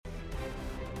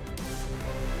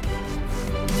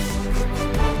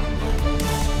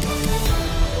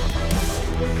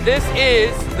This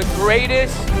is the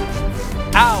greatest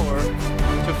hour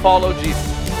to follow Jesus.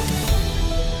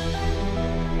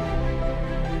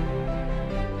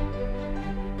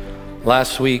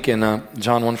 Last week in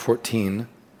John 1:14,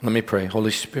 let me pray. Holy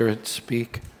Spirit,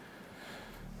 speak.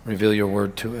 Reveal your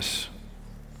word to us.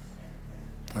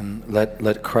 And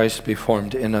let Christ be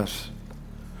formed in us.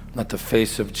 Let the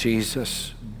face of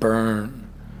Jesus burn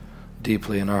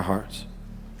deeply in our hearts.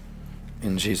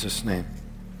 In Jesus' name.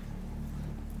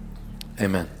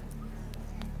 Amen.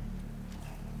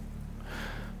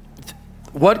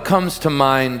 What comes to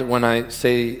mind when I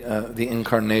say the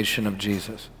incarnation of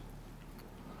Jesus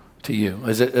to you?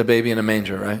 Is it a baby in a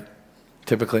manger, right?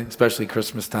 Typically, especially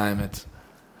Christmas time,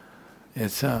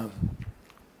 it's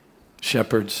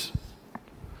shepherds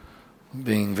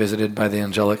being visited by the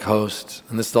angelic hosts,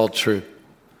 and this is all true.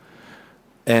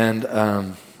 And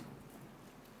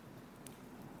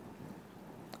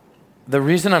the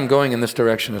reason I'm going in this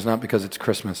direction is not because it's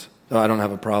Christmas. I don't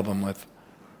have a problem with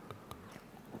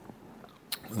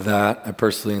that. I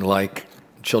personally like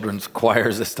children's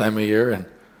choirs this time of year and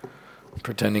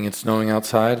pretending it's snowing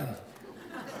outside.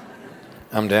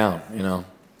 I'm down, you know.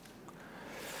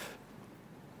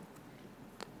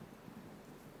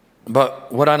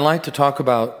 But what I'd like to talk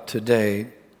about today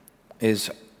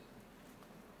is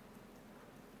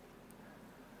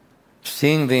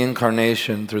seeing the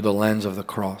incarnation through the lens of the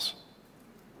cross.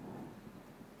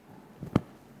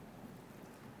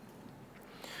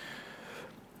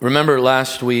 Remember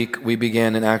last week we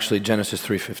began in actually Genesis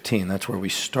 3:15. That's where we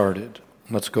started.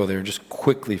 Let's go there just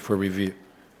quickly for review.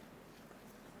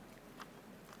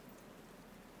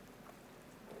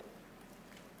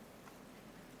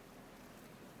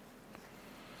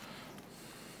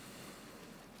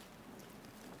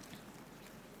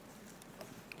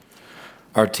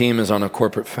 Our team is on a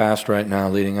corporate fast right now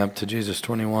leading up to Jesus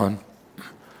 21.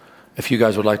 If you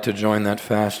guys would like to join that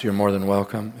fast, you're more than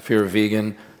welcome. If you're a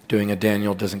vegan, doing a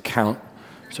Daniel doesn't count,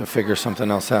 so figure something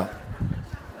else out.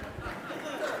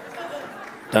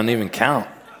 Doesn't even count,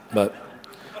 but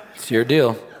it's your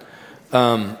deal.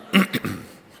 But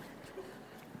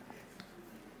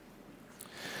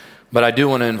I do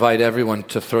want to invite everyone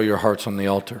to throw your hearts on the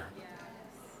altar.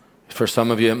 For some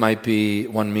of you, it might be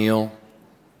one meal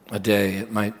a day.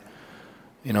 It might,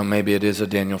 maybe it is a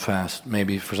Daniel fast.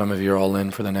 Maybe for some of you, you're all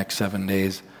in for the next 7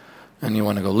 days and you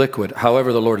want to go liquid.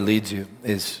 However the Lord leads you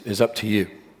is up to you.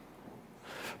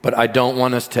 But I don't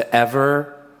want us to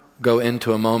ever go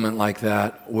into a moment like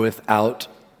that without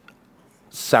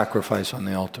sacrifice on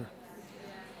the altar.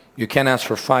 You can't ask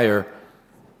for fire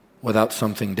without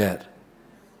something dead.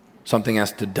 Something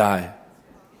has to die.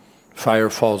 Fire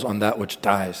falls on that which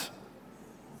dies.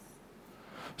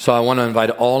 So I want to invite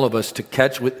all of us to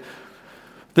catch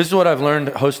this is what I've learned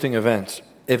hosting events.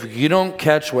 If you don't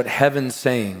catch what heaven's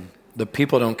saying, the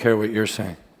people don't care what you're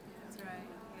saying. That's right.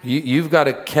 You've got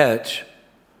to catch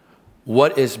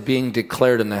what is being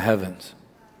declared in the heavens.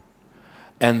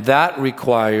 And that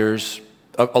requires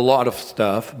a lot of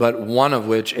stuff, but one of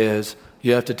which is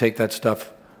you have to take that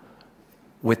stuff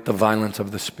with the violence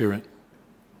of the Spirit.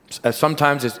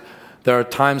 Sometimes there are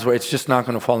times where it's just not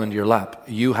going to fall into your lap.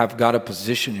 You have got to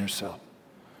position yourself.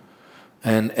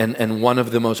 And one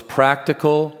of the most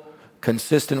practical,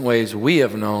 consistent ways we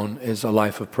have known is a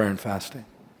life of prayer and fasting.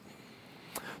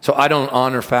 So I don't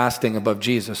honor fasting above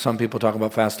Jesus. Some people talk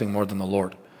about fasting more than the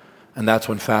Lord. And that's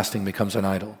when fasting becomes an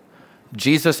idol.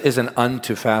 Jesus isn't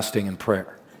unto fasting and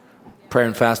prayer. Prayer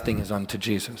and fasting is unto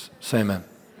Jesus. Say amen.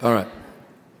 All right.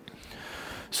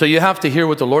 So you have to hear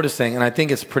what the Lord is saying. And I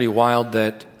think it's pretty wild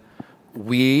that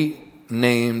we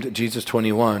named Jesus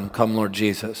 21, Come Lord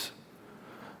Jesus.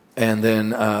 And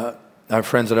then our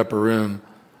friends at Upper Room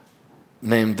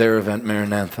named their event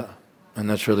Maranatha. And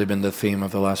that's really been the theme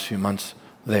of the last few months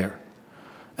there.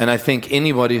 And I think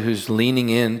anybody who's leaning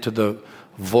into the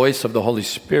voice of the Holy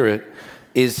Spirit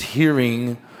is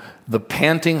hearing the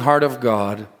panting heart of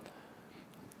God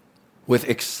with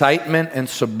excitement and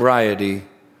sobriety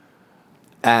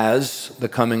as the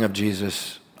coming of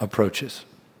Jesus approaches.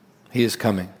 He is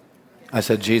coming. I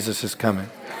said, Jesus is coming.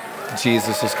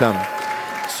 Jesus is coming.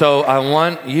 So I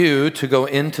want you to go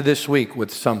into this week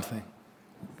with something.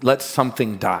 Let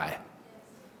something die.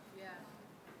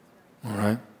 All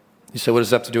right? You say, what does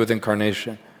that have to do with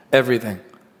incarnation? Everything.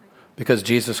 Because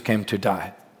Jesus came to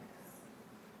die.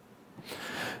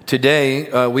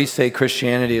 Today, we say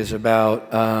Christianity is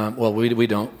about, we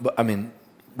don't, but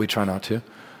we try not to.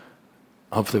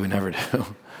 Hopefully we never do.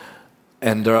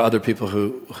 And there are other people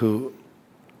who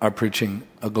are preaching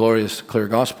a glorious, clear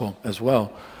gospel as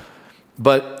well.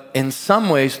 But in some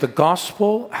ways, the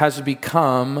gospel has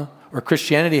become, or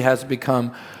Christianity has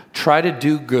become, try to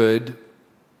do good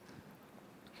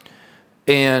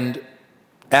and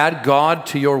add God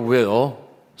to your will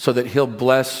so that he'll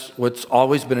bless what's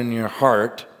always been in your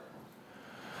heart,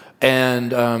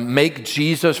 and make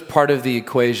Jesus part of the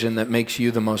equation that makes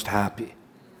you the most happy.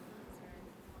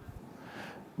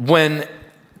 When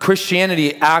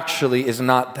Christianity actually is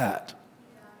not that.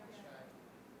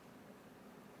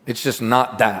 It's just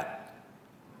not that.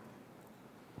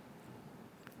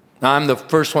 Now, I'm the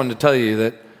first one to tell you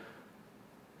that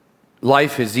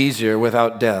life is easier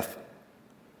without death.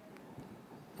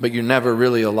 But you're never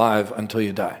really alive until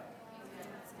you die.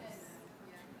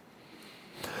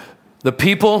 The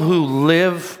people who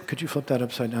live, could you flip that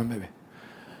upside down, baby?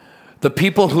 The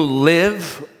people who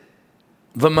live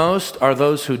the most are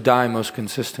those who die most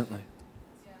consistently.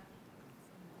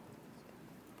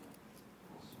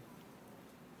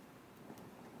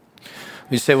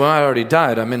 You say, well, I already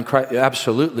died. I'm in Christ.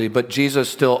 Absolutely, but Jesus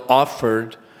still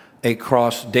offered a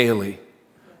cross daily.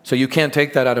 So you can't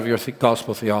take that out of your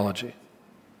gospel theology.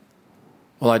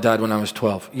 Well, I died when I was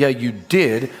 12. Yeah, you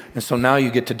did, and so now you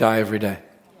get to die every day.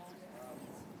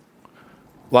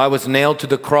 Well, I was nailed to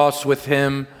the cross with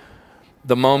him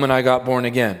the moment I got born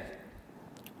again.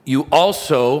 You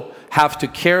also have to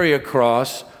carry a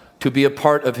cross to be a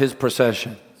part of his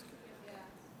procession.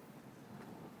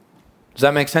 Does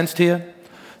that make sense to you?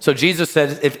 So Jesus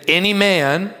said, if any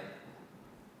man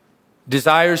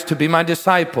desires to be my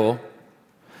disciple,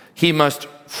 he must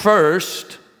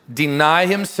first deny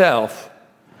himself,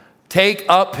 take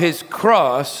up his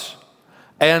cross,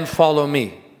 and follow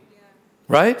me.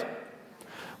 Right?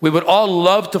 We would all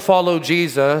love to follow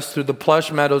Jesus through the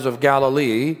plush meadows of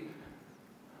Galilee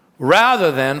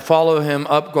rather than follow him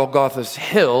up Golgotha's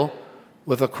hill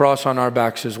with a cross on our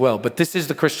backs as well. But this is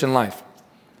the Christian life.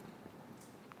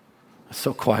 It's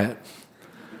so quiet.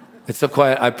 It's so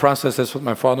quiet. I processed this with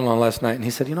my father-in-law last night, and he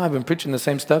said, you know, I've been preaching the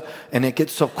same stuff, and it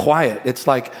gets so quiet. It's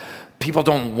like people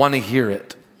don't want to hear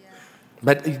it.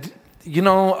 But you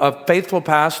know, a faithful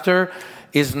pastor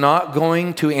is not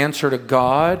going to answer to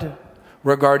God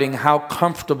regarding how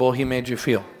comfortable he made you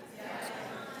feel.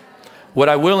 What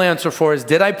I will answer for is,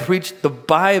 did I preach the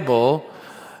Bible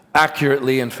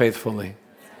accurately and faithfully?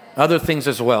 Other things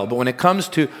as well. But when it comes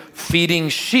to feeding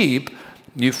sheep,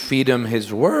 you feed them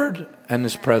his word and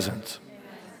his presence.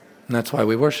 And that's why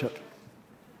we worship.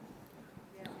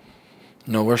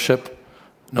 No worship,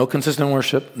 no consistent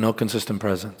worship, no consistent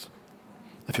presence.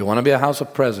 If you want to be a house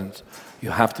of presence,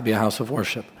 you have to be a house of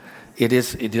worship.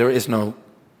 There is no,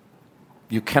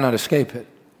 you cannot escape it.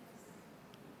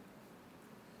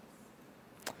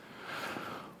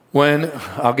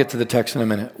 I'll get to the text in a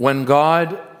minute. When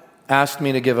God asked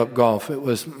me to give up golf, it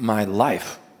was my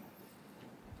life.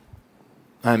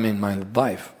 I mean, my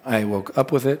life. I woke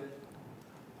up with it,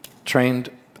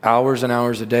 trained hours and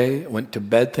hours a day, went to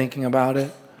bed thinking about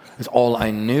it. It's all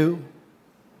I knew.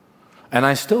 And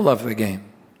I still love the game.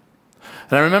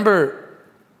 And I remember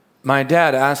my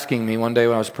dad asking me one day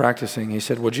when I was practicing, he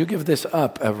said, would you give this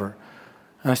up ever?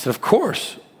 And I said, of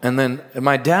course. And then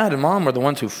my dad and mom were the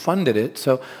ones who funded it,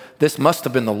 so this must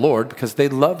have been the Lord because they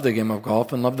loved the game of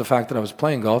golf and loved the fact that I was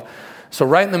playing golf. So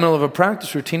right in the middle of a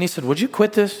practice routine, he said, would you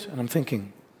quit this? And I'm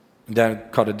thinking,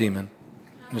 Dad caught a demon.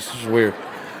 This is weird.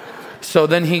 So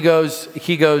then he goes,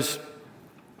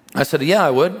 I said, yeah, I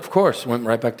would, of course. Went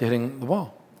right back to hitting the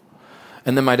ball.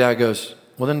 And then my dad goes,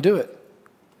 well, then do it.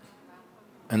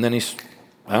 And then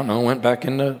went back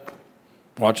into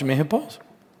watching me hit balls.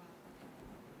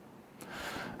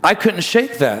 I couldn't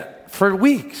shake that for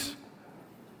weeks.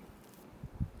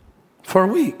 For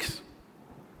weeks.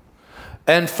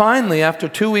 And finally, after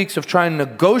 2 weeks of trying to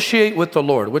negotiate with the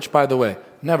Lord, which, by the way,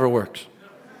 never works.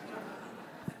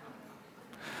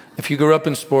 If you grew up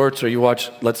in sports or you watch,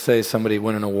 let's say, somebody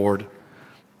win an award,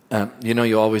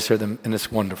 you always hear them, and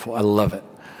it's wonderful. I love it.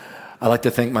 I like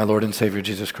to thank my Lord and Savior,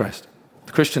 Jesus Christ.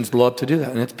 Christians love to do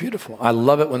that, and it's beautiful. I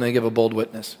love it when they give a bold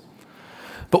witness.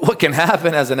 But what can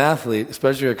happen as an athlete,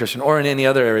 especially a Christian, or in any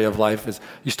other area of life, is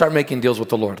you start making deals with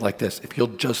the Lord like this. If you'll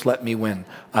just let me win,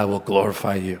 I will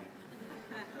glorify you.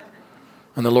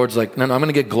 And the Lord's like, no, I'm going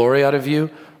to get glory out of you,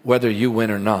 whether you win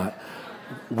or not.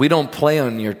 We don't play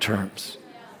on your terms.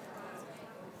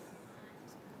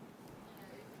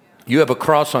 You have a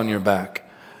cross on your back.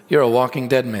 You're a walking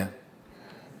dead man.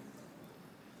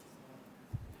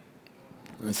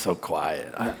 It's so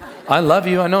quiet. I love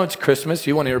you. I know it's Christmas.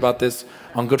 You want to hear about this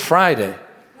on Good Friday.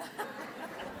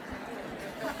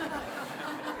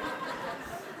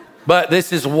 But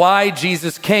this is why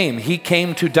Jesus came. He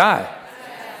came to die.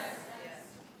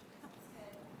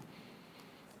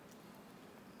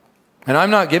 And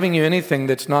I'm not giving you anything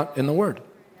that's not in the Word.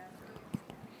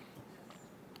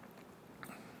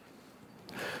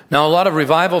 Now, a lot of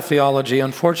revival theology,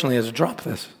 unfortunately, has dropped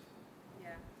this.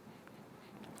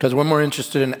 Because we're more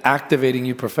interested in activating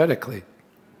you prophetically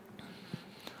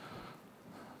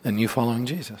than you following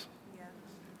Jesus.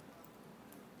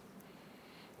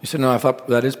 You said, no, I thought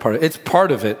that is part of it. It's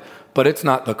part of it, but it's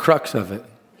not the crux of it.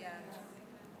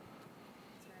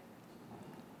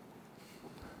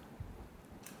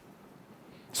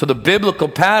 So the biblical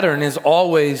pattern is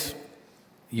always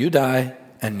you die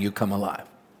and you come alive.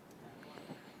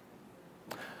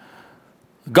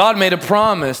 God made a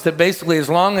promise that basically as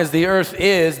long as the earth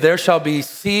is, there shall be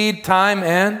seed, time,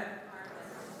 and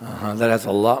that has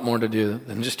a lot more to do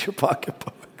than just your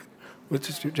pocketbook.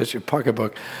 It's just your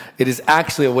pocketbook. It is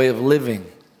actually a way of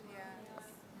living.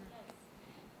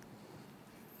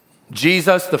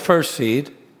 Jesus, the first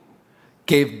seed,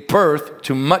 gave birth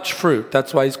to much fruit.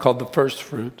 That's why he's called the first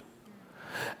fruit.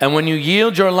 And when you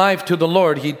yield your life to the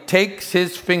Lord, he takes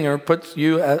his finger, puts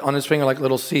you on his finger like a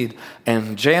little seed,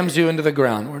 and jams you into the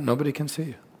ground where nobody can see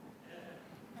you.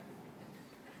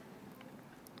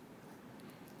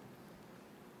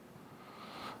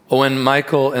 When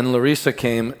Michael and Larissa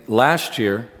came last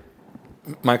year,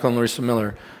 Michael and Larissa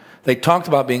Miller, they talked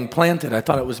about being planted. I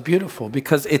thought it was beautiful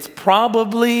because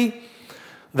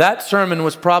that sermon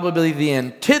was probably the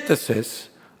antithesis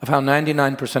of how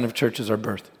 99% of churches are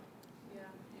birthed.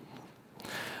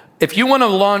 If you want to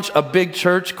launch a big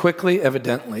church quickly,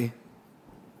 evidently,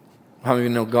 how many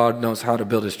of you know God knows how to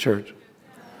build his church?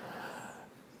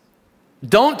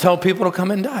 Don't tell people to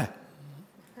come and die.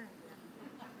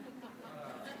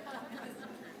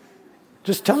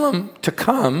 Just tell them to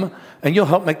come and you'll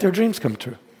help make their dreams come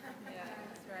true.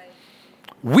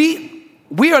 We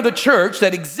are the church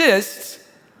that exists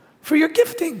for your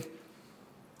gifting.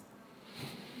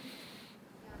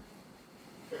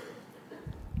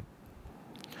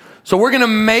 So we're going to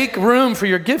make room for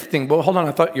your gifting. But hold on,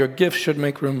 I thought your gift should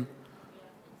make room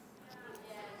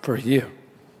for you.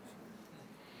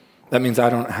 That means I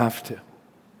don't have to.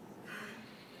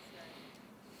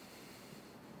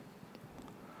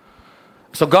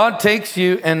 So God takes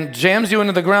you and jams you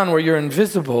into the ground where you're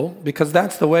invisible because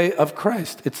that's the way of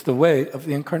Christ. It's the way of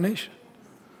the incarnation.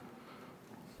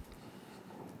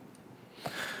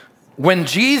 When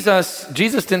Jesus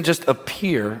didn't just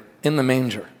appear in the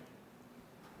manger.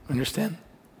 Understand?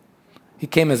 He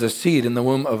came as a seed in the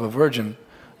womb of a virgin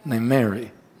named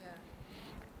Mary.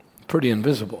 Pretty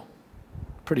invisible,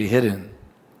 pretty hidden.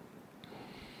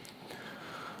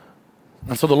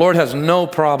 And so the Lord has no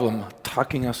problem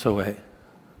tucking us away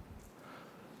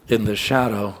in the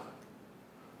shadow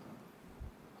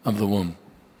of the womb.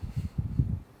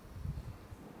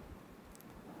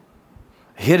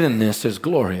 Hiddenness is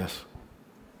glorious.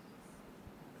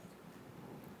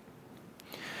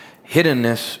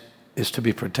 Hiddenness is to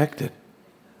be protected.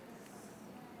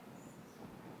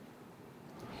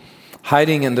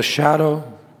 Hiding in the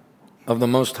shadow of the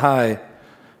Most High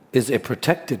is a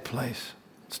protected place.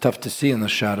 It's tough to see in the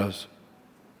shadows.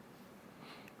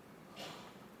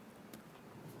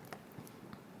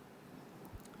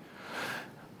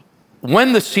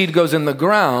 When the seed goes in the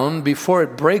ground, before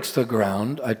it breaks the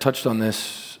ground, I touched on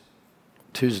this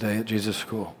Tuesday at Jesus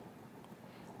School,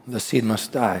 the seed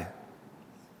must die.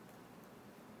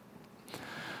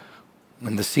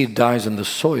 When the seed dies in the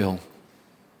soil,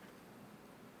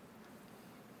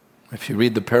 if you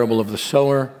read the parable of the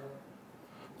sower,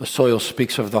 the soil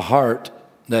speaks of the heart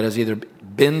that has either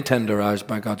been tenderized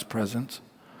by God's presence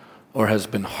or has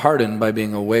been hardened by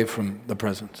being away from the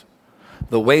presence.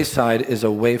 The wayside is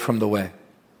away from the way.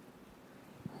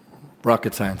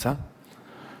 Rocket science, huh?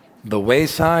 The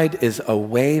wayside is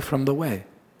away from the way.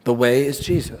 The way is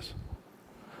Jesus.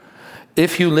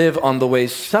 If you live on the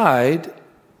wayside,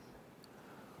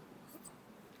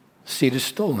 seed is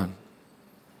stolen.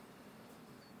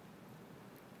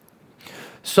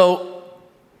 So,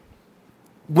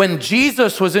 when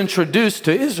Jesus was introduced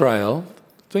to Israel,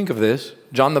 think of this,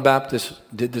 John the Baptist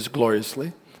did this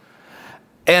gloriously.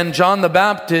 And John the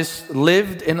Baptist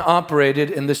lived and operated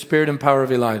in the spirit and power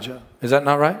of Elijah. Is that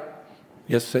not right?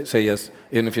 Yes, say yes,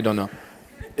 even if you don't know.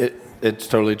 It's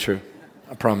totally true.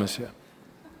 I promise you.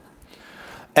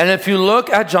 And if you look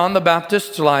at John the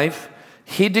Baptist's life,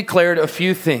 he declared a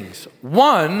few things.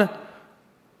 One,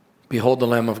 behold the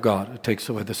Lamb of God who takes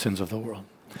away the sins of the world.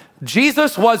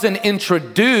 Jesus wasn't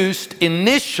introduced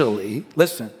initially,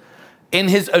 listen, in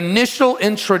his initial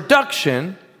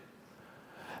introduction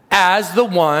as the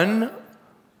one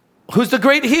who's the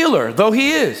great healer, though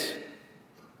he is.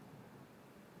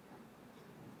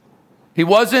 He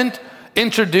wasn't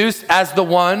introduced as the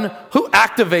one who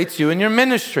activates you in your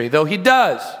ministry, though he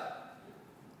does.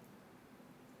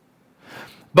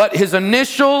 But his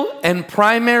initial and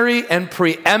primary and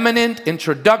preeminent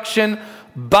introduction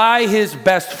by his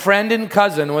best friend and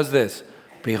cousin was this: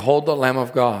 behold the Lamb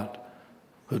of God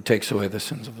who takes away the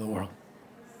sins of the world.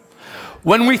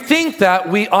 When we think that,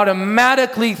 we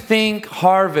automatically think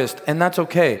harvest, and that's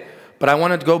okay. But I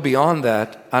want to go beyond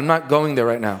that. I'm not going there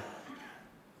right now.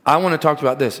 I want to talk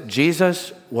about this.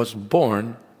 Jesus was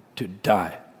born to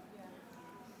die.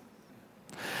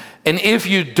 And if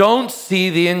you don't see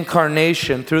the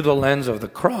incarnation through the lens of the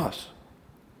cross,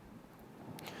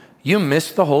 you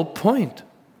miss the whole point.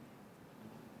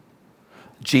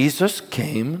 Jesus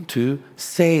came to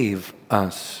save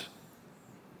us.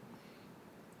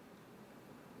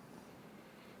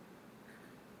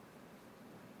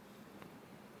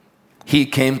 He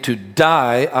came to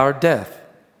die our death.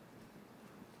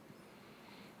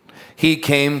 He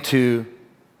came to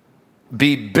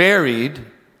be buried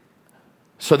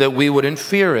so that we wouldn't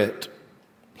fear it.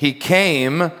 He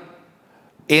came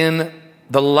in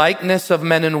the likeness of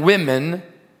men and women.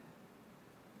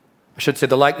 I should say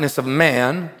the likeness of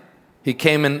man. He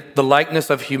came in the likeness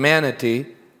of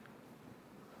humanity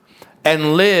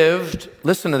and lived,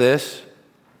 listen to this,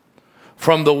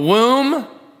 from the womb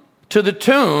to the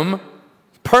tomb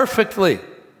perfectly,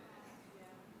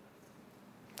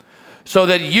 so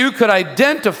that you could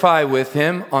identify with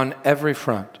him on every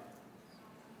front.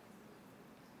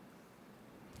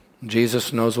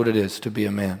 Jesus knows what it is to be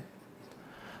a man,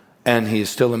 and he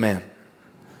is still a man.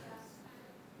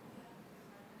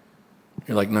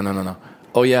 You're like, no.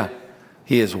 Oh yeah,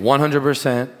 he is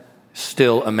 100%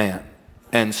 still a man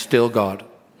and still God.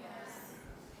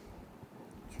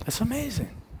 That's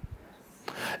amazing.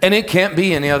 And it can't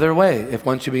be any other way if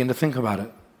once you begin to think about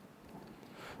it.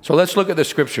 So let's look at the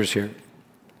scriptures here.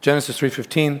 Genesis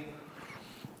 3:15.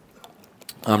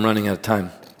 I'm running out of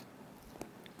time.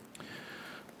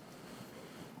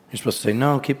 You're supposed to say,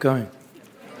 no, keep going.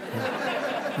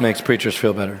 Makes preachers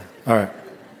feel better. All right.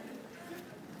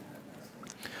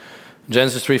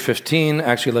 Genesis 3:15.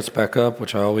 Actually, let's back up,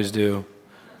 which I always do.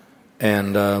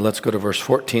 And let's go to verse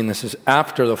 14. This is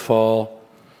after the fall.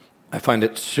 I find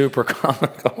it super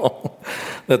comical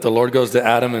that the Lord goes to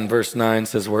Adam in verse 9,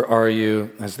 says, where are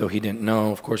you? As though he didn't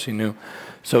know. Of course he knew.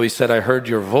 So he said, I heard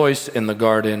your voice in the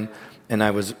garden, and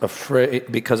I was afraid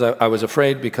because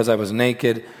I was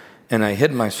naked, and I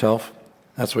hid myself.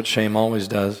 That's what shame always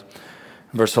does.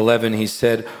 Verse 11, he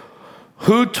said,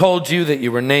 who told you that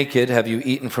you were naked? Have you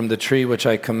eaten from the tree which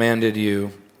I commanded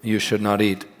you should not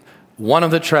eat? One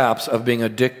of the traps of being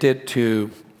addicted to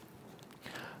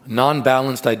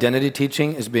non-balanced identity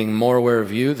teaching is being more aware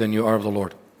of you than you are of the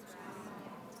Lord.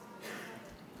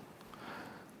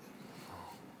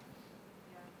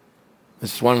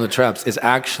 This is one of the traps. It's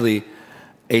actually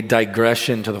a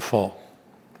digression to the fall.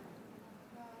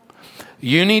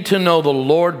 You need to know the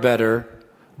Lord better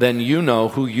than you know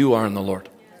who you are in the Lord.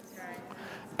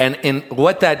 And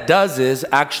what that does is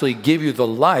actually give you the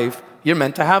life you're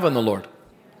meant to have in the Lord.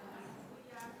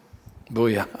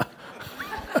 Booyah.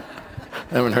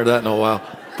 I haven't heard that in a while.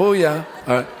 Booyah.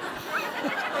 All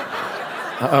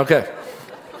right. Okay.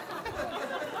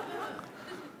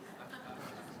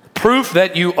 Proof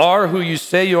that you are who you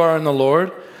say you are in the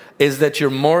Lord is that you're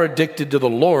more addicted to the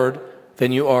Lord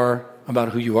than you are about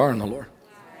who you are in the Lord.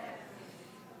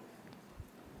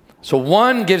 So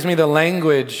one gives me the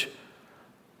language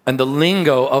and the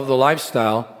lingo of the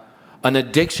lifestyle. An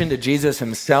addiction to Jesus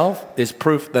himself is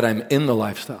proof that I'm in the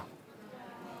lifestyle.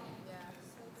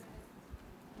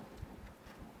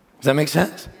 Does that make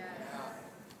sense?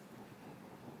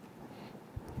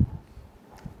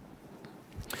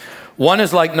 One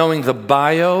is like knowing the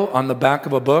bio on the back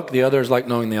of a book. The other is like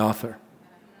knowing the author.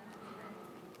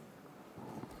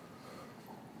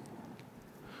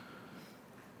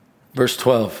 Verse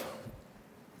 12.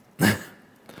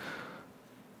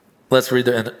 Let's read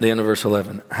the end of verse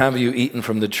 11. Have you eaten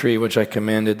from the tree which I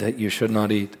commanded that you should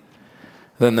not eat?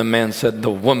 Then the man said, the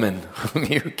woman whom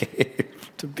you gave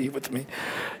to be with me,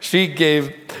 she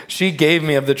gave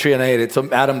me of the tree and I ate it.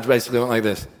 So Adam basically went like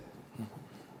this.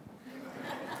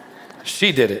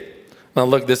 She did it. Now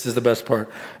look, this is the best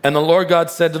part. And the Lord God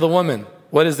said to the woman,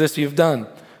 what is this you've done?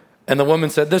 And the woman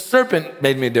said, the serpent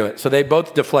made me do it. So they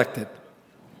both deflected.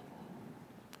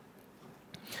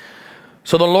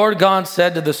 So the Lord God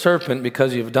said to the serpent,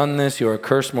 because you've done this, you are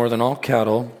cursed more than all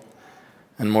cattle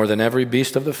and more than every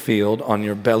beast of the field. On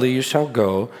your belly you shall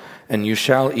go, and you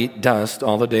shall eat dust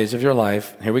all the days of your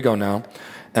life. Here we go now.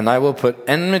 And I will put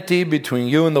enmity between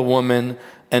you and the woman,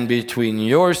 and between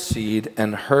your seed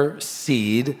and her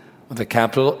seed, with a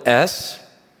capital S.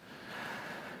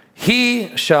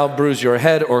 He shall bruise your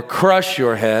head or crush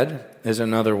your head, is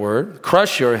another word.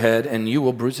 Crush your head and you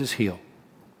will bruise his heel.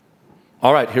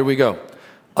 All right, here we go.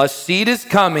 A seed is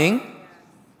coming.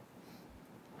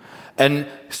 And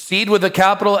seed with a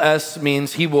capital S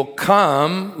means he will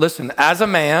come, listen, as a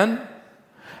man.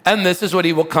 And this is what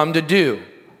he will come to do.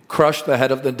 Crush the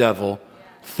head of the devil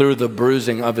through the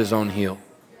bruising of his own heel.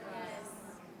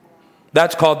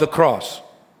 That's called the cross.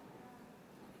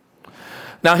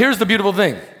 Now here's the beautiful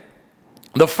thing.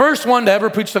 The first one to ever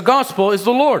preach the gospel is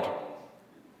the Lord.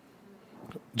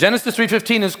 Genesis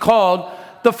 3:15 is called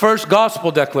the first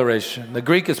gospel declaration. The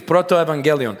Greek is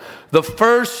proto-evangelion. The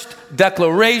first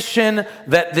declaration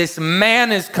that this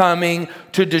man is coming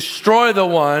to destroy the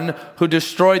one who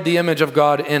destroyed the image of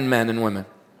God in men and women.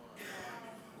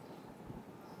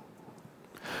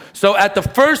 So at the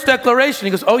first declaration,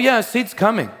 he goes, oh yeah, a seed's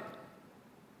coming.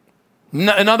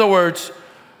 In other words,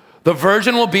 the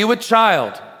virgin will be with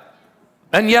child.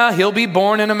 And yeah, he'll be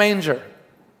born in a manger.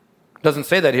 Doesn't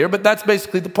say that here, but that's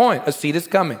basically the point. A seed is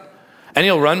coming. And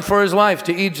he'll run for his life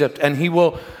to Egypt, and he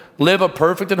will live a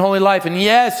perfect and holy life. And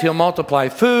yes, he'll multiply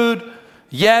food.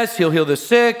 Yes, he'll heal the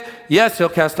sick. Yes, he'll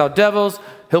cast out devils.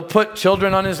 He'll put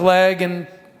children on his leg and,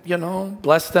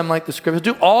 bless them like the scripture.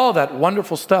 He'll do all that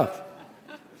wonderful stuff.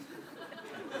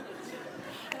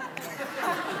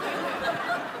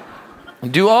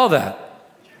 Do all that.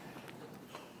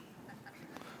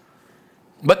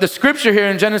 But the scripture here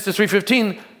in Genesis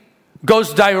 3:15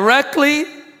 goes directly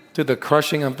to the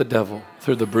crushing of the devil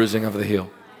through the bruising of the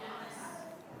heel.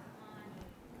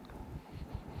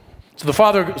 So the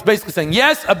Father is basically saying,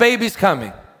 yes, a baby's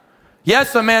coming.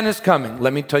 Yes, a man is coming.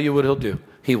 Let me tell you what he'll do.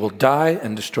 He will die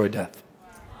and destroy death.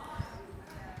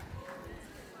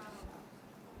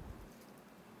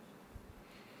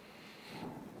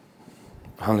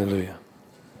 Hallelujah.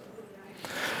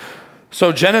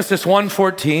 So Genesis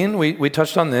 1:14, we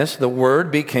touched on this. The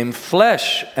Word became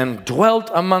flesh and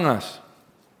dwelt among us.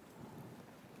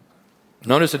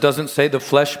 Notice it doesn't say the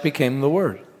flesh became the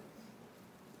Word.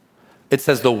 It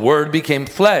says the Word became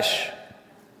flesh.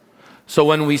 So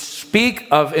when we speak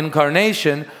of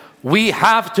incarnation, we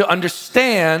have to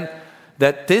understand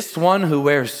that this one who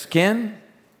wears skin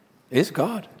is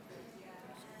God.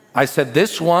 I said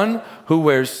this one who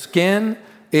wears skin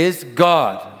is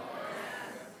God.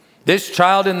 This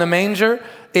child in the manger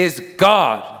is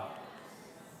God.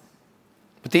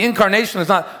 But the incarnation is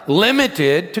not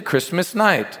limited to Christmas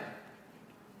night.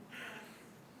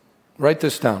 Write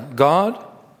this down. God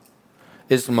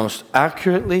is most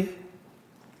accurately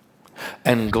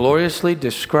and gloriously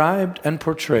described and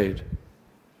portrayed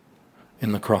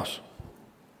in the cross.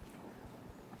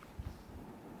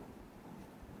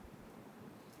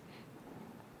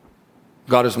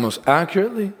 God is most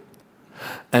accurately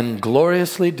and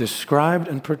gloriously described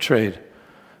and portrayed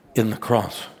in the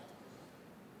cross.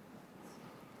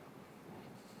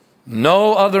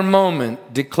 No other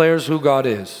moment declares who God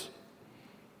is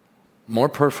more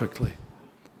perfectly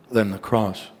than the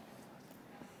cross.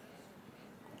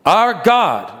 Our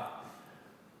God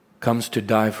comes to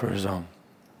die for his own.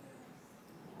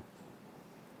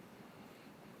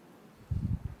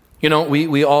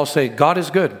 We all say God is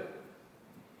good.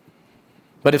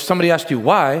 But if somebody asked you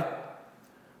why,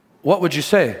 what would you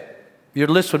say? Your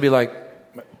list would be like,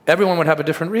 everyone would have a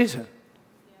different reason.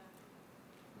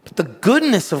 But the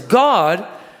goodness of God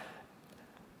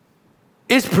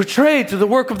is portrayed through the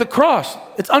work of the cross.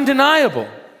 It's undeniable.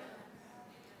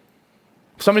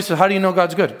 Somebody says, how do you know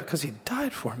God's good? Because he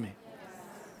died for me.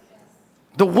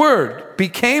 The Word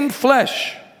became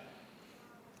flesh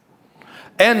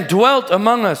and dwelt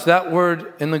among us. That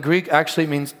word in the Greek actually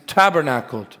means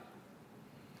tabernacled.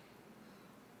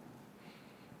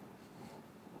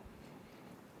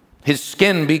 His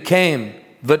skin became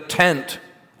the tent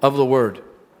of the Word.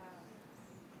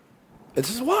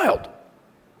 This is wild.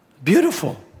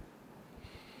 Beautiful.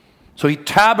 So he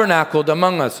tabernacled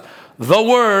among us. The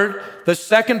Word, the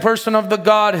second person of the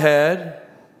Godhead,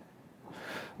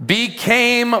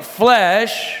 became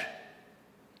flesh.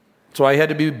 That's why he had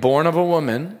to be born of a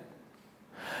woman.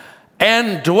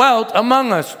 And dwelt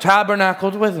among us,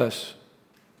 tabernacled with us.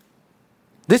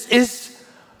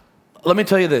 Let me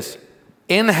tell you this.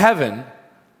 In heaven,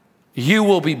 you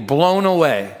will be blown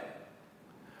away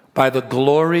by the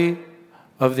glory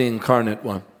of the incarnate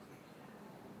one.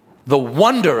 The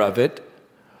wonder of it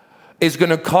is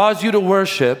going to cause you to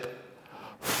worship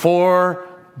for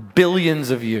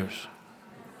billions of years.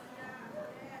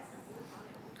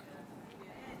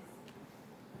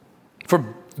 For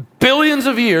billions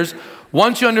of years,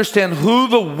 once you understand who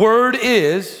the Word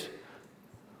is,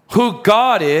 who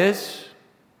God is,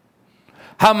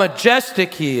 how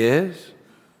majestic he is,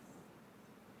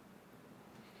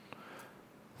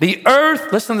 The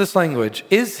earth, listen to this language,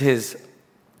 is his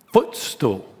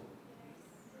footstool.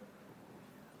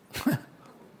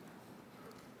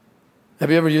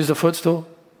 Have you ever used a footstool?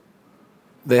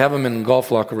 They have them in golf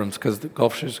locker rooms because the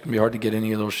golf shoes can be hard to get in. You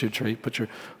get a little shoe tray. Put your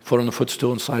foot on the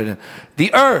footstool and slide it in.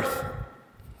 The earth,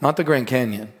 not the Grand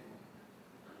Canyon,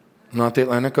 not the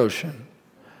Atlantic Ocean.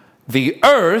 The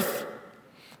earth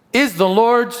is the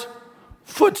Lord's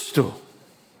footstool.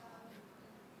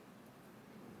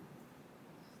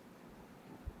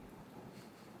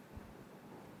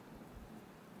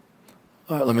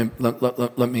 All right,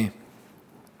 let me.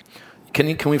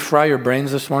 Can we fry your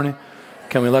brains this morning?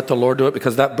 Can we let the Lord do it?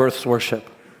 Because that births worship.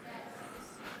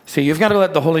 See, you've got to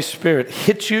let the Holy Spirit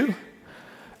hit you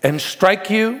and strike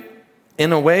you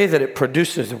in a way that it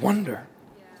produces wonder.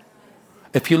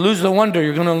 If you lose the wonder,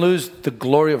 you're going to lose the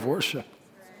glory of worship.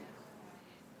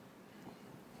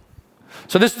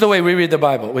 So this is the way we read the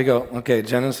Bible. We go, okay,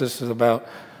 Genesis is about,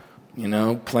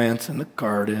 plants in the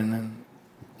garden and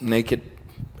naked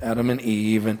Adam and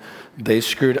Eve, and they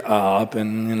screwed up,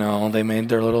 and, they made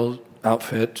their little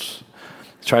outfits,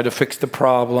 tried to fix the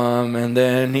problem, and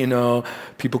then,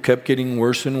 people kept getting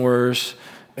worse and worse,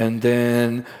 and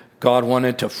then God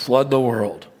wanted to flood the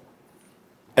world.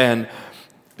 And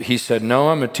he said,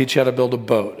 Noah, I'm going to teach you how to build a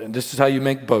boat. And this is how you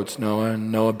make boats, Noah.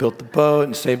 And Noah built the boat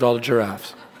and saved all the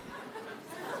giraffes.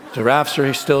 Giraffes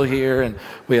are still here, and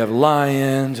we have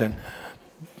lions and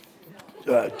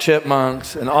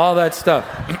chipmunks and all that stuff.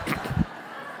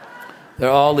 They're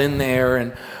all in there,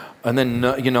 and then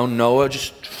Noah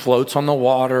just floats on the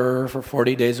water for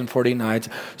 40 days and 40 nights,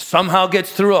 somehow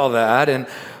gets through all that, and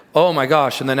oh my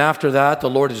gosh, and then after that the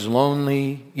Lord is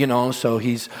lonely, so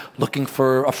he's looking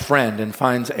for a friend and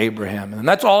finds Abraham, and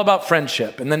that's all about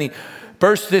friendship. And then he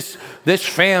births this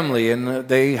family, and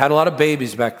they had a lot of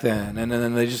babies back then, and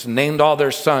then they just named all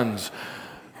their sons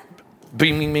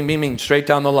beaming straight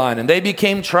down the line, and they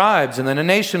became tribes, and then a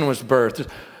nation was birthed.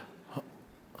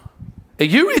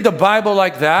 If you read the Bible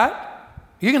like that,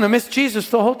 you're going to miss Jesus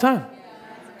the whole time.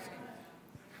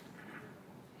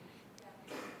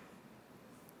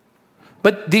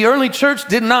 But the early church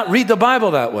did not read the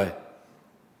Bible that way.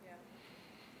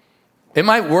 It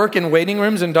might work in waiting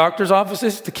rooms and doctor's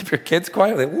offices to keep your kids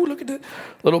quiet. Like, ooh, look at the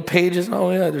little pages.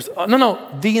 Oh, yeah.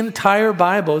 No. The entire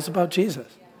Bible is about Jesus.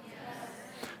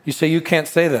 You say you can't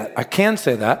say that. I can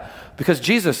say that because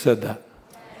Jesus said that.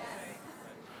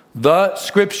 The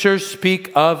scriptures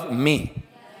speak of me.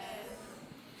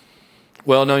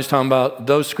 Well, no, he's talking about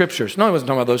those scriptures. No, he wasn't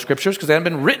talking about those scriptures because they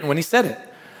hadn't been written when he said it.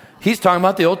 He's talking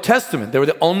about the Old Testament. They were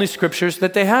the only scriptures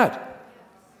that they had.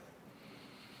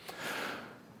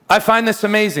 I find this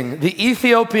amazing. The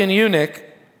Ethiopian eunuch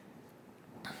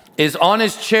is on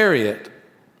his chariot,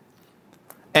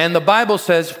 and the Bible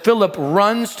says Philip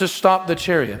runs to stop the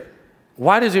chariot.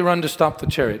 Why does he run to stop the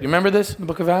chariot? You remember this in the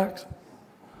book of Acts?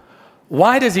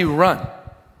 Why does he run?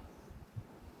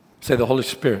 Say the Holy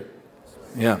Spirit.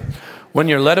 Yeah. When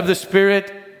you're led of the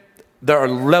Spirit, there are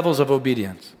levels of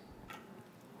obedience.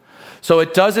 So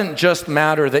it doesn't just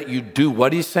matter that you do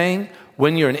what he's saying.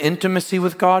 When you're in intimacy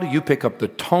with God, you pick up the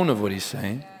tone of what he's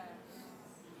saying.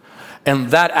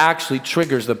 And that actually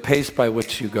triggers the pace by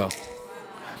which you go.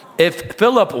 If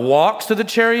Philip walks to the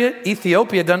chariot,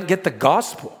 Ethiopia doesn't get the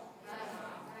gospel.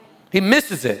 He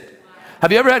misses it.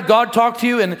 Have you ever had God talk to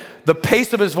you and the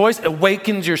pace of his voice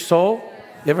awakens your soul?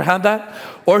 You ever had that?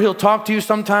 Or he'll talk to you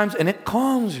sometimes and it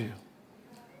calms you.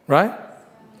 Right?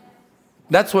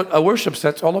 That's what a worship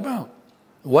set's all about.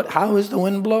 How is the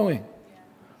wind blowing?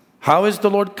 How is the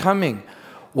Lord coming?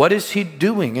 What is he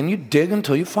doing? And you dig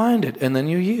until you find it, and then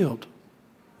you yield.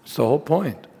 It's the whole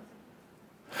point.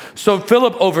 So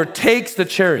Philip overtakes the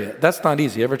chariot. That's not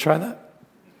easy. Ever try that?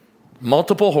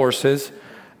 Multiple horses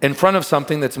in front of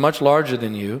something that's much larger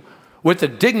than you, with a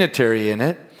dignitary in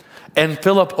it, and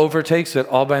Philip overtakes it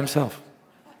all by himself.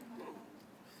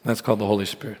 That's called the Holy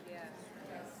Spirit.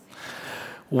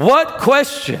 What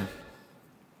question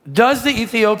does the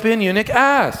Ethiopian eunuch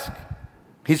ask?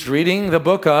 He's reading the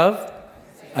book of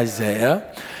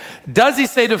Isaiah. Does he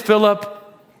say to Philip,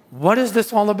 what is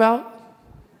this all about?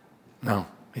 No.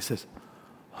 He says,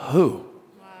 who?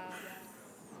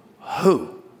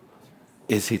 Who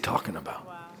is he talking about?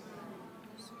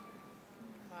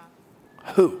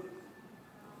 Who?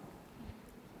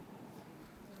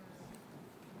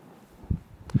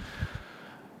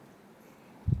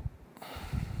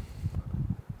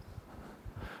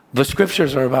 The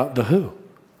scriptures are about the who.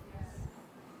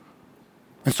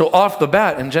 And so off the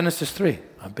bat in Genesis 3,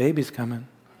 a baby's coming.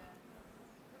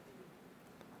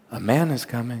 A man is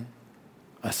coming.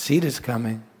 A seed is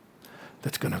coming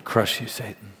that's going to crush you,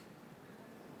 Satan.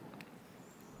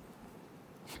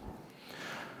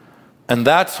 And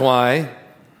that's why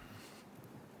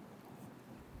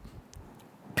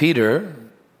Peter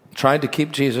tried to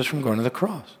keep Jesus from going to the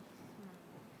cross.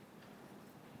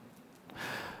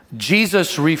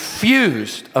 Jesus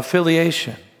refused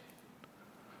affiliation.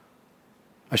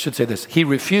 I should say this. He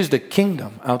refused a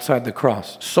kingdom outside the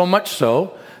cross. So much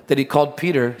so that he called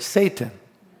Peter Satan.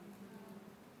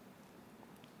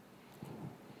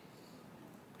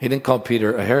 He didn't call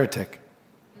Peter a heretic.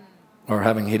 He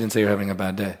didn't say you're having a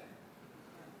bad day.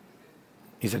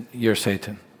 He said, you're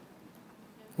Satan.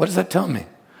 What does that tell me?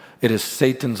 It is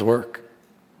Satan's work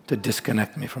to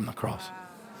disconnect me from the cross.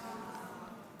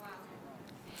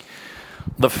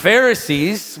 The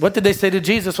Pharisees, what did they say to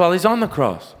Jesus while he's on the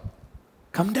cross?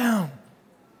 Come down.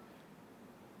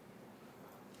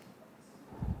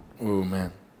 Oh,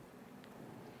 man.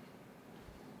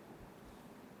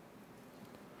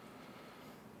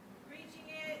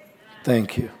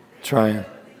 Thank you. Trying.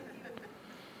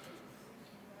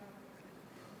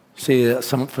 See, I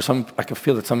can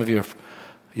feel that some of you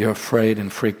you're afraid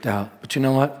and freaked out. But you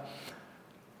know what?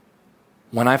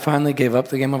 When I finally gave up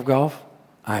the game of golf,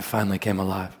 I finally came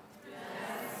alive.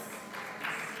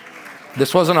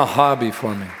 This wasn't a hobby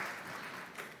for me.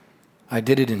 I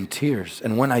did it in tears.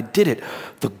 And when I did it,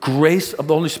 the grace of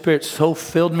the Holy Spirit so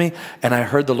filled me, and I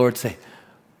heard the Lord say,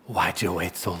 why'd you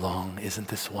wait so long? Isn't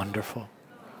this wonderful?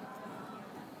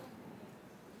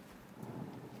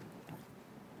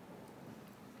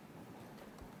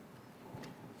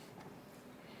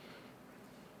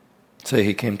 Say,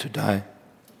 he came to die.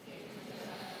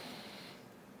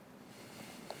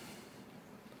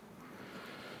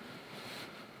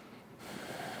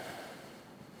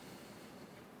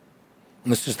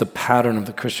 And this is the pattern of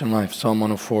the Christian life. Psalm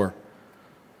 104,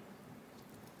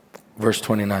 verse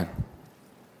 29.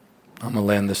 I'm going to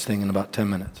land this thing in about 10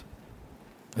 minutes.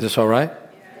 Is this all right?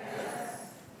 Yes.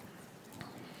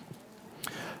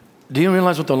 Do you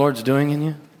realize what the Lord's doing in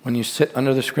you when you sit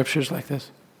under the scriptures like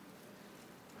this?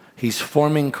 He's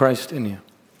forming Christ in you.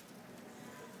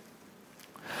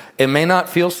 It may not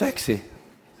feel sexy.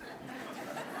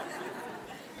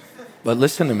 But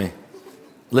listen to me.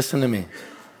 Listen to me.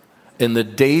 In the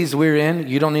days we're in,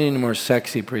 you don't need any more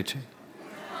sexy preaching.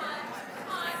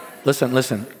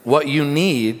 Listen. What you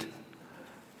need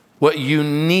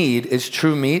is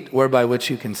true meat whereby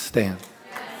which you can stand.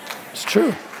 It's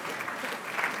true.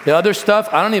 The other stuff,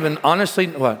 I don't even honestly,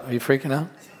 what? Are you freaking out?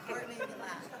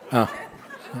 Oh.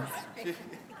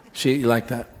 You like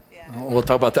that? We'll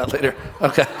talk about that later.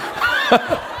 Okay.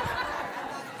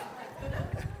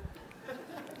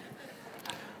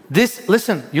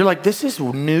 Listen, you're like, this is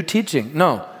new teaching.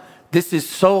 No, this is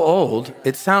so old,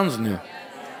 it sounds new.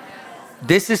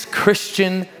 This is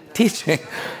Christian teaching.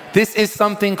 This is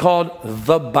something called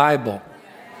the Bible.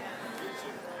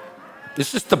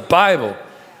 This is the Bible.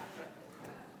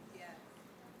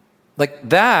 Like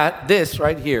that, this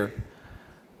right here,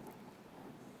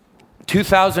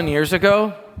 2,000 years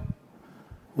ago,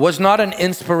 was not an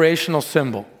inspirational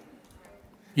symbol.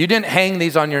 You didn't hang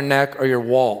these on your neck or your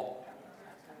wall.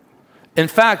 In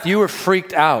fact, you were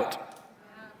freaked out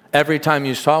every time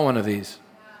you saw one of these.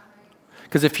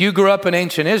 Because if you grew up in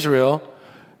ancient Israel,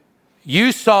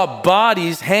 you saw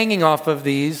bodies hanging off of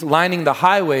these, lining the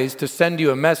highways to send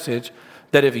you a message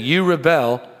that if you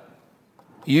rebel,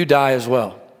 you die as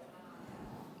well.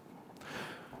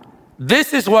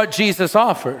 This is what Jesus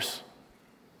offers.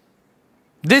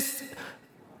 This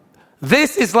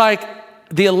is like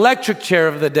the electric chair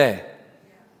of the day.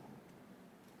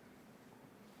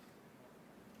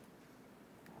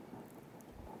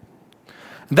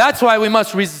 That's why we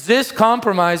must resist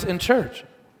compromise in church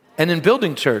and in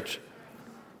building church.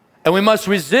 And we must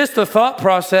resist the thought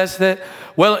process that,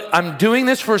 well, I'm doing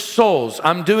this for souls.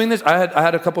 I'm doing this. I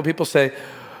had a couple of people say,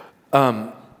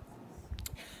 I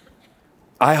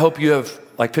hope you have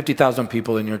like 50,000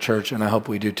 people in your church, and I hope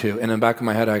we do too. And in the back of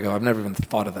my head, I go, I've never even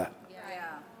thought of that. Yeah.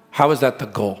 How is that the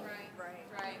goal?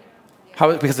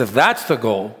 Right. Because if that's the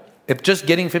goal, if just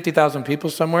getting 50,000 people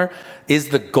somewhere is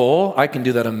the goal, I can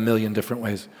do that a million different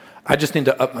ways. I just need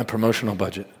to up my promotional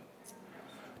budget.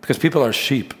 Because people are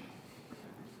sheep.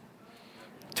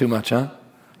 Too much, huh?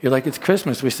 You're like, it's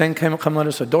Christmas. We sing, come let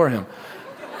us adore him.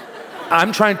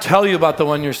 I'm trying to tell you about the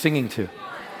one you're singing to.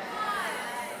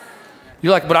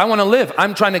 You're like, but I want to live.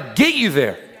 I'm trying to get you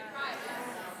there.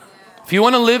 If you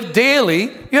want to live daily,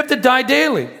 you have to die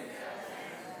daily.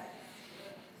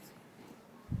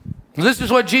 This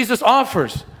is what Jesus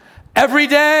offers every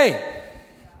day.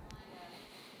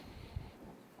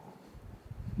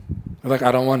 You're like,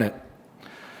 I don't want it.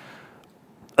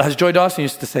 As Joy Dawson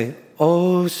used to say,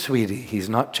 oh, sweetie, he's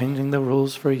not changing the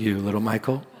rules for you, little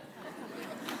Michael.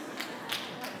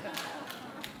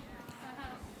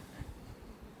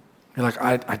 You're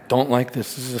like, I don't like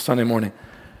this. This is a Sunday morning.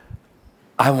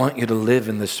 I want you to live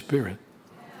in the Spirit.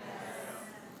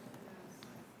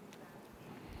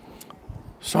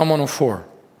 Psalm 104,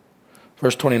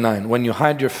 verse 29. When you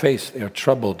hide your face, they are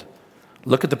troubled.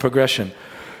 Look at the progression.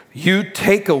 You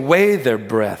take away their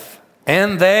breath,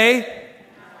 and they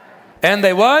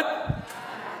what?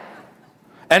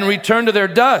 And return to their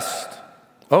dust.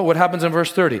 Oh, what happens in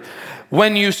verse 30?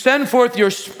 When you send forth your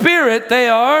Spirit, they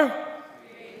are?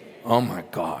 Oh my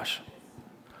gosh.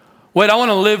 Wait, I want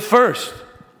to live first.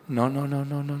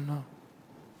 No.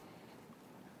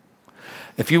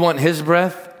 If you want His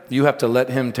breath, you have to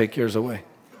let Him take yours away.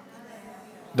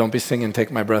 Don't be singing, take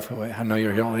my breath away. I know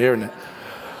you're all hearing it.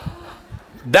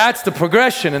 That's the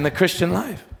progression in the Christian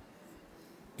life.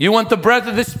 You want the breath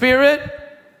of the Spirit?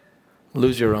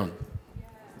 Lose your own.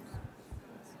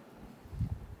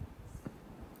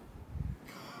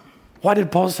 Why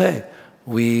did Paul say,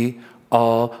 we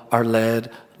all are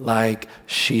led like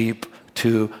sheep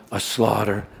to a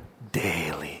slaughter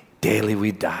daily? Daily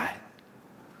we die.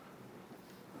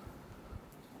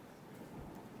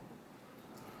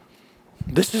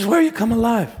 This is where you come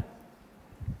alive.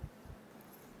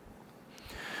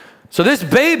 So this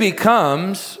baby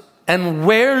comes and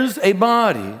wears a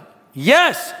body.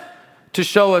 Yes, to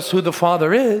show us who the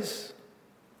Father is.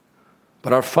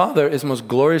 But our Father is most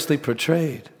gloriously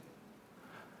portrayed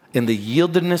in the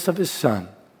yieldedness of His Son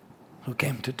who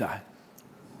came to die.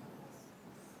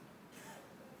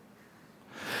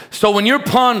 So when you're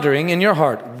pondering in your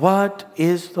heart, what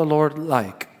is the Lord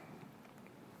like?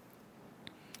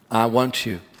 I want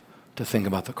you to think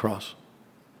about the cross.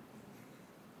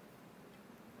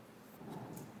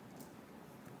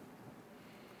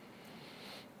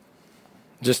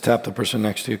 Just tap the person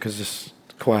next to you because it's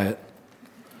quiet.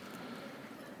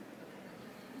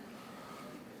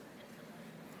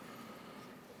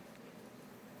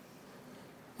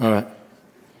 All right.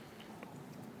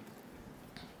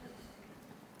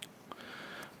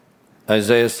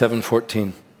 Isaiah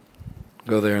 7:14.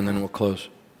 Go there and then we'll close.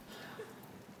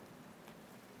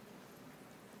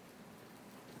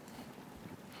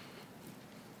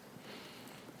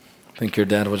 I think your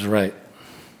dad was right,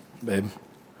 babe.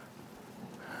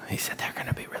 He said they're going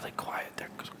to be really quiet. They're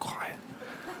quiet.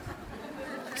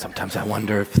 Sometimes I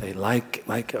wonder if they like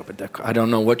it, but I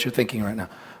don't know what you're thinking right now,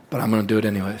 but I'm going to do it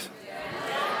anyways.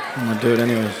 I'm going to do it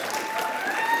anyways.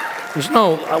 There's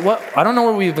no, I don't know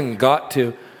where we even got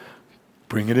to.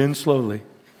 Bring it in slowly.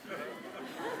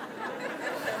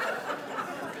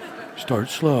 Start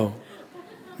slow,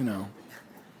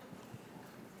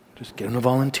 Just get them to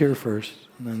volunteer first,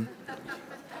 and then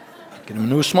get them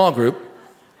into a small group.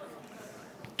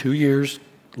 2 years,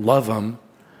 love them,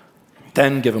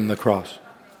 then give them the cross.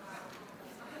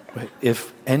 But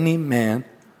if any man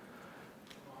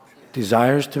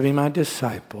desires to be my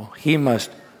disciple, he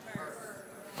must...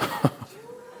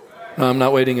 No, I'm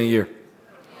not waiting a year.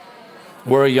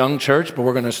 We're a young church, but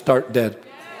we're going to start dead.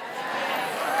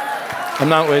 I'm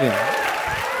not waiting.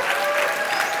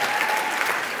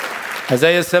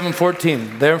 Isaiah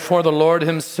 7:14. Therefore the Lord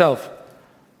Himself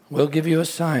will give you a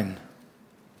sign.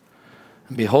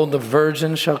 And behold, the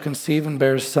virgin shall conceive and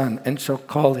bear a son, and shall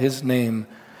call his name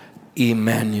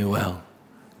Emmanuel,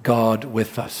 God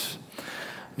with us.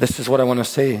 This is what I want to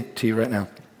say to you right now.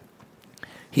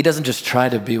 He doesn't just try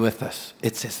to be with us.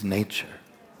 It's His nature.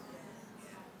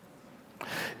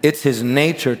 It's His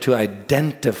nature to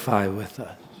identify with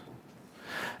us.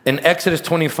 In Exodus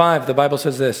 25, the Bible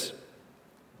says this.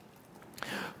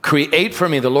 Create for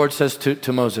me, the Lord says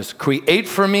to Moses, create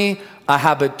for me a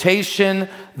habitation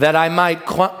that I might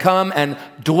come and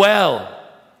dwell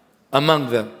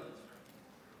among them.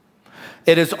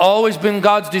 It has always been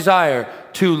God's desire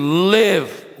to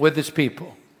live with His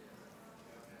people.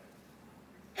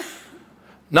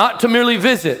 Not to merely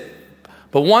visit,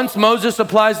 but once Moses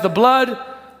applies the blood,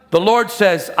 the Lord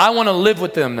says, I want to live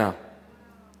with them now.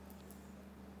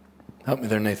 Help me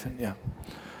there, Nathan. Yeah.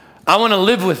 I want to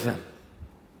live with them.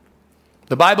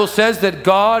 The Bible says that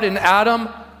God and Adam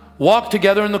walked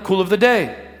together in the cool of the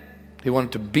day. He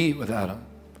wanted to be with Adam.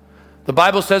 The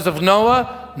Bible says of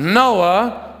Noah,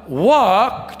 Noah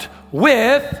walked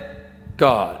with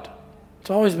God. It's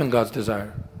always been God's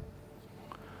desire.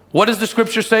 What does the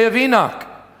scripture say of Enoch?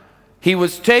 He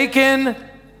was taken,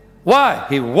 why?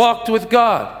 He walked with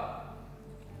God.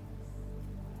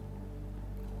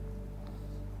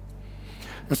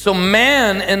 And so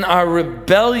man in our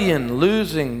rebellion,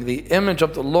 losing the image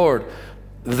of the Lord,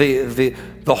 the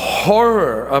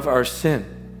horror of our sin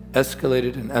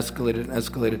escalated and escalated and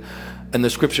escalated. And the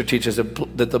scripture teaches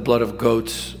that the blood of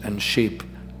goats and sheep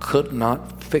could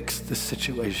not fix the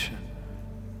situation.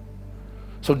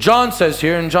 So John says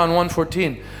here in John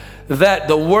 1:14 that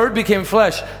the Word became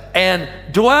flesh and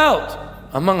dwelt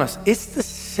among us. It's the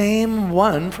same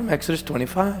one from Exodus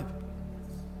 25.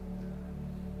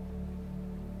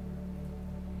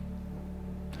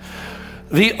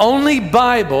 The only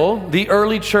Bible the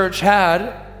early church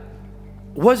had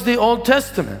was the Old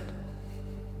Testament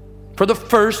for the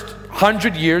first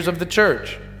 100 years of the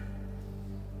church.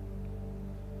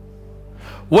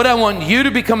 What I want you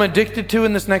to become addicted to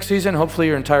in this next season, hopefully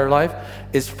your entire life,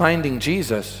 is finding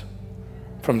Jesus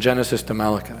from Genesis to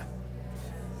Malachi.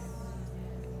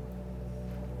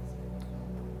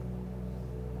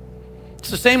 It's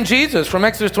the same Jesus from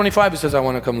Exodus 25. He says, I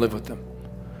want to come live with them.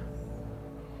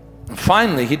 And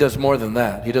finally, he does more than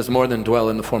that. He does more than dwell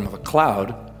in the form of a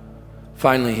cloud.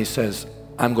 Finally, he says,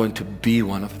 I'm going to be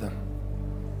one of them.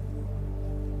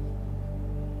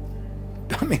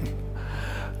 I mean,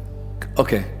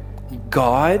 okay,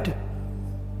 God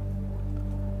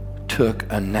took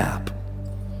a nap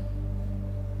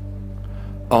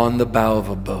on the bow of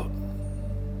a boat.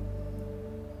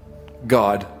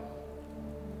 God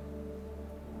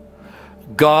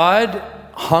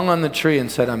hung on the tree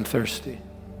and said, I'm thirsty.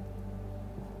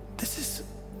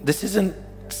 This isn't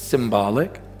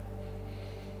symbolic.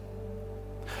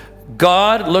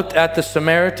 God looked at the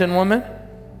Samaritan woman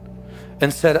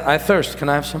and said, I thirst. Can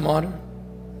I have some water?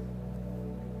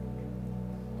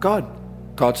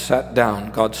 God sat down.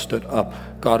 God stood up.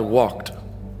 God walked.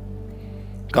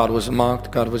 God was mocked.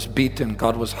 God was beaten.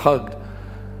 God was hugged.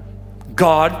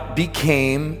 God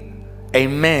became a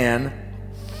man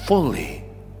fully.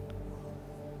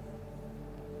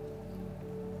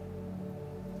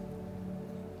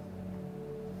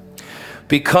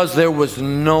 Because there was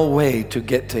no way to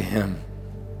get to him.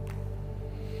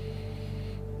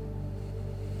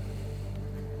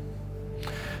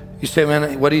 You say,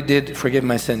 man, what he did, forgive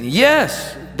my sin.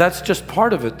 Yes, that's just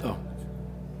part of it though.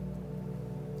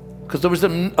 Because there was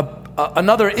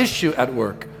another issue at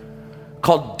work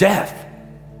called death.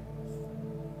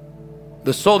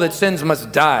 The soul that sins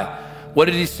must die. What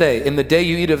did he say? In the day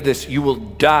you eat of this, you will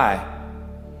die.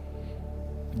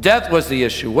 Death was the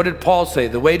issue. What did Paul say?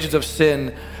 The wages of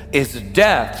sin is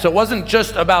death. So it wasn't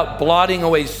just about blotting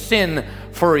away sin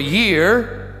for a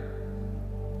year.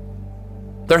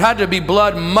 There had to be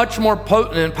blood much more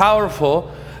potent and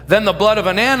powerful than the blood of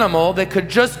an animal that could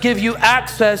just give you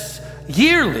access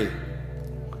yearly.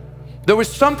 There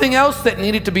was something else that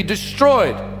needed to be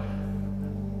destroyed.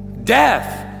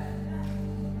 Death.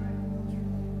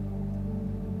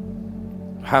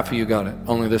 Half of you got it.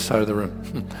 Only this side of the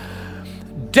room.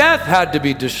 Death had to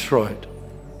be destroyed.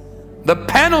 The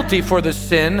penalty for the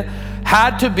sin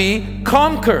had to be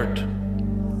conquered.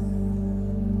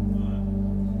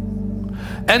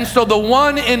 And so the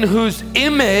one in whose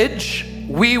image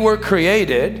we were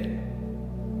created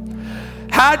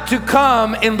had to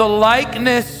come in the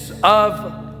likeness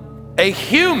of a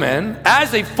human,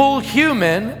 as a full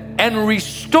human, and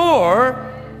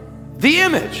restore the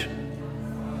image.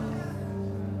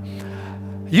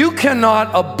 You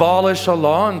cannot abolish a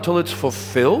law until it's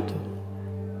fulfilled.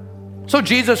 So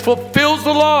Jesus fulfills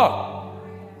the law.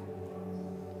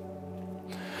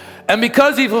 And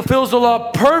because he fulfills the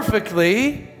law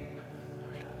perfectly,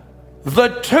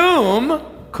 the tomb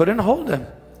couldn't hold him.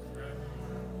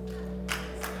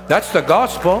 That's the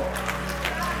gospel.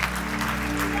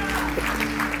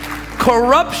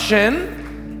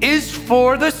 Corruption is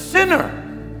for the sinner.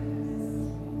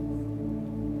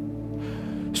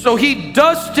 So he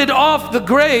dusted off the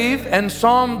grave, and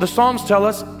the Psalms tell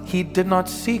us he did not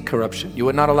see corruption. You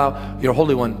would not allow your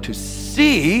Holy One to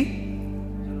see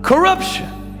corruption.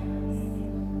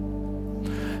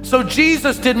 So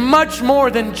Jesus did much more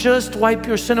than just wipe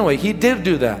your sin away. He did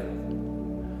do that.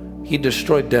 He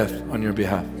destroyed death on your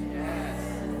behalf.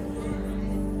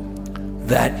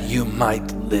 That you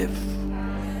might live.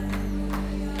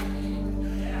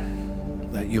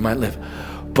 That you might live.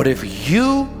 But if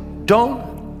you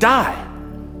don't die,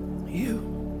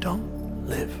 you don't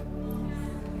live.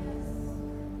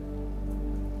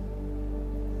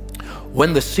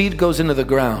 When the seed goes into the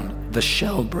ground, the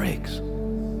shell breaks.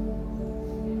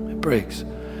 It breaks.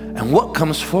 And what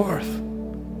comes forth?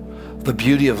 The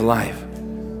beauty of life.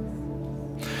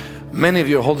 Many of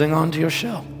you are holding on to your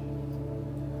shell.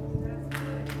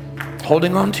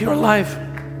 Holding on to your life.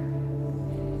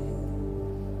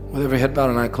 With every head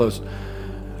bowed and eye closed.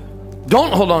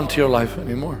 Don't hold on to your life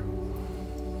anymore.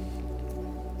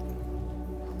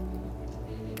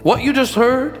 What you just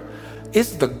heard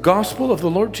is the gospel of the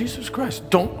Lord Jesus Christ.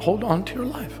 Don't hold on to your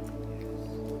life.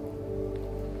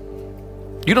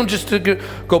 You don't just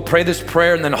go pray this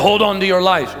prayer and then hold on to your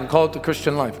life and call it the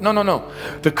Christian life. No, no, no.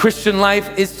 The Christian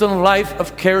life is the life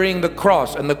of carrying the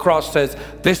cross. And the cross says,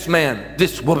 this man,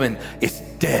 this woman is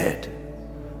dead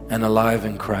and alive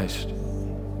in Christ.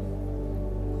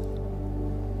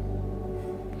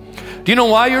 Do you know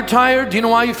why you're tired? Do you know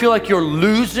why you feel like you're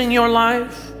losing your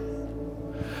life?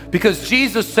 Because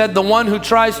Jesus said the one who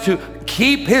tries to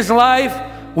keep his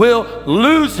life will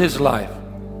lose his life.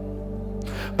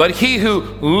 But he who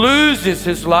loses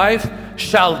his life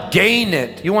shall gain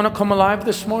it. You want to come alive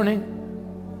this morning?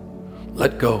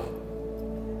 Let go.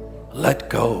 Let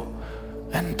go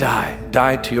and die.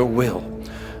 Die to your will.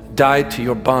 Die to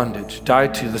your bondage. Die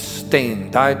to the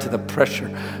stain. Die to the pressure.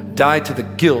 Die to the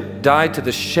guilt. Die to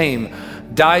the shame.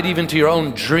 Die even to your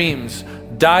own dreams.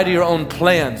 Die to your own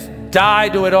plans. Die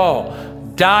to it all.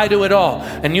 Die to it all.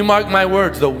 And you mark my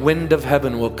words, the wind of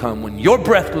heaven will come. When your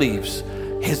breath leaves,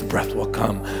 his breath will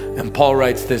come. And Paul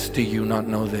writes this, do you not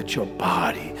know that your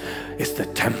body is the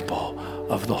temple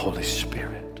of the Holy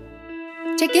Spirit?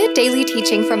 To get daily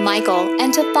teaching from Michael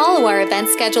and to follow our event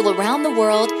schedule around the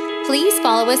world, please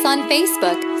follow us on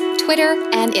Facebook, Twitter,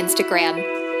 and Instagram.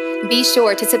 Be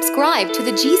sure to subscribe to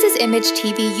the Jesus Image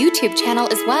TV YouTube channel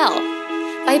as well.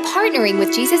 By partnering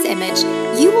with Jesus Image,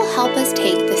 you will help us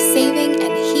take the saving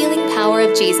and healing power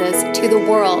of Jesus to the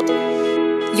world.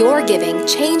 Your giving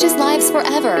changes lives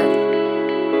forever.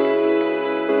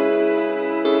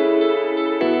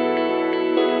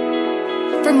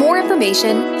 For more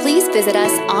information, please visit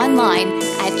us online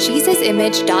at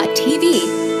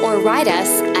jesusimage.tv or write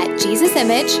us at Jesus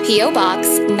Image, P.O.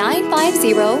 Box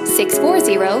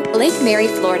 950640, Lake Mary,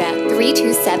 Florida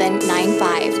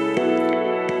 32795.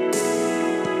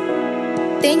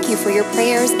 Thank you for your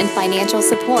prayers and financial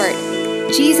support.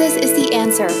 Jesus is the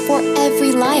answer for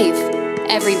every life,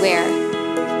 everywhere.